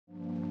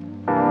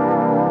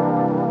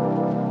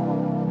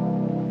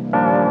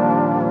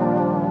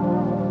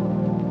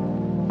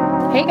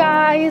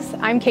guys,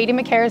 I'm Katie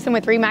McHarrison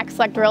with RE/MAX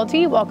Select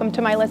Realty. Welcome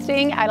to my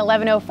listing at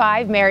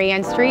 1105 Mary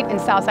Ann Street in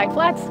Southside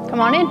Flats.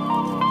 Come on in.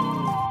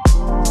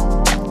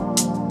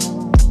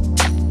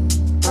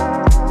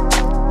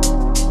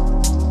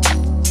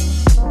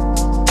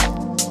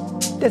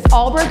 This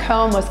all-brick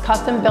home was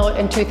custom built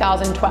in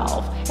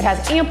 2012. It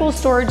has ample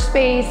storage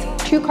space,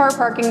 2-car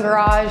parking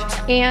garage,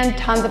 and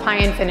tons of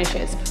high-end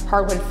finishes.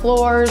 Hardwood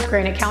floors,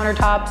 granite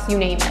countertops, you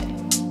name it.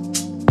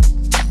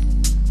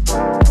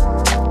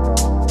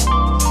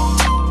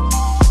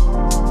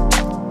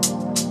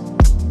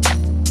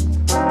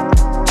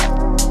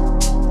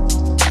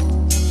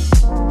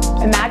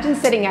 Imagine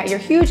sitting at your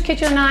huge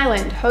kitchen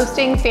island,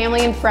 hosting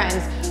family and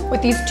friends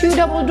with these 2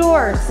 double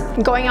doors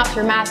and going out to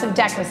your massive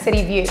deck with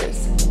city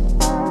views.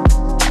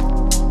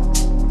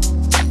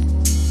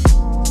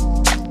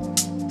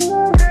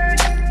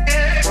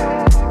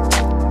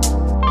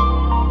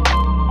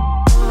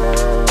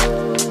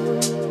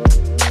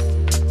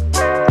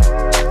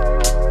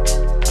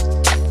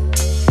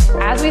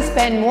 As we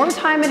spend more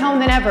time at home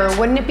than ever,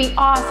 wouldn't it be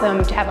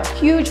awesome to have a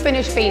huge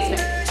finished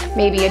basement?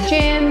 Maybe a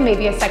gym,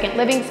 maybe a second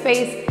living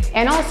space,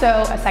 and also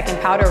a second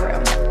powder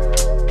room.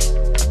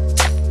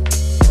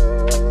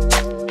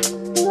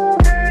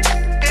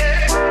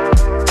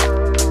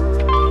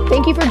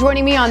 Thank you for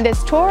joining me on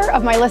this tour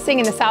of my listing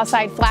in the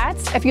Southside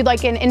Flats. If you'd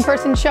like an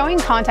in-person showing,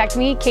 contact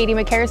me, Katie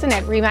McHarrison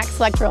at RE/MAX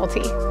Select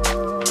Realty.